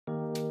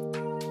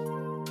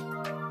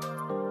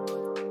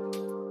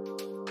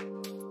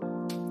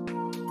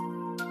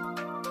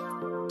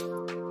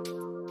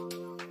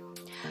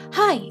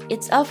Hi,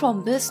 it's Elle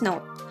from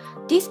BoostNote.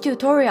 This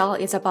tutorial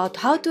is about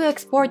how to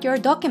export your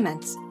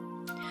documents.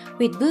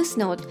 With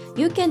BoostNote,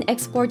 you can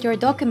export your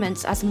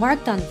documents as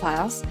Markdown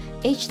files,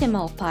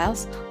 HTML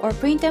files, or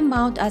print them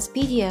out as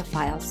PDF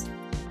files.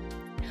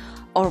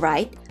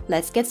 Alright,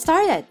 let's get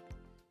started.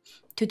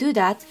 To do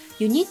that,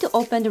 you need to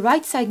open the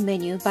right side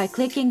menu by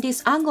clicking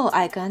this angle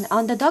icon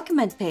on the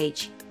document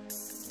page.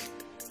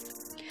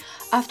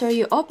 After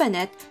you open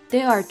it,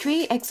 there are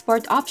 3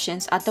 export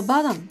options at the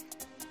bottom.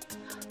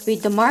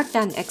 With the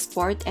Markdown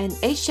export and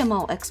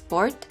HTML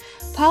export,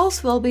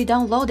 files will be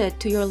downloaded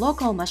to your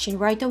local machine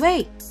right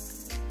away.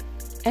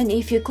 And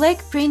if you click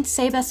Print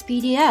Save as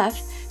PDF,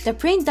 the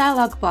print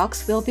dialog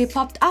box will be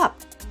popped up.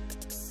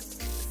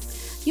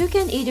 You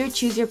can either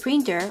choose your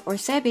printer or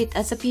save it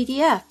as a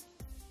PDF.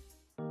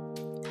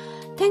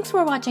 Thanks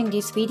for watching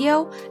this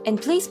video,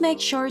 and please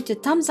make sure to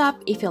thumbs up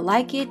if you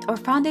like it or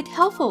found it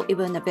helpful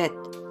even a bit.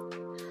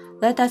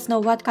 Let us know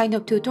what kind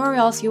of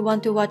tutorials you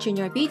want to watch in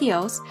your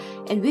videos,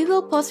 and we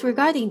will post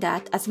regarding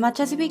that as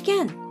much as we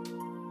can.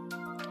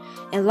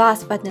 And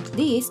last but not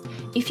least,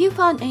 if you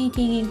found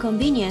anything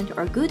inconvenient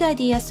or good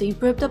ideas to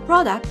improve the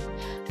product,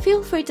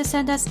 feel free to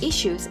send us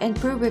issues and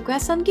pull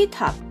requests on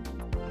GitHub.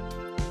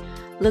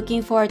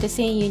 Looking forward to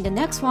seeing you in the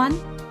next one,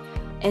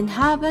 and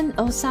have an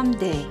awesome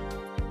day.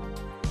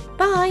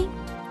 Bye!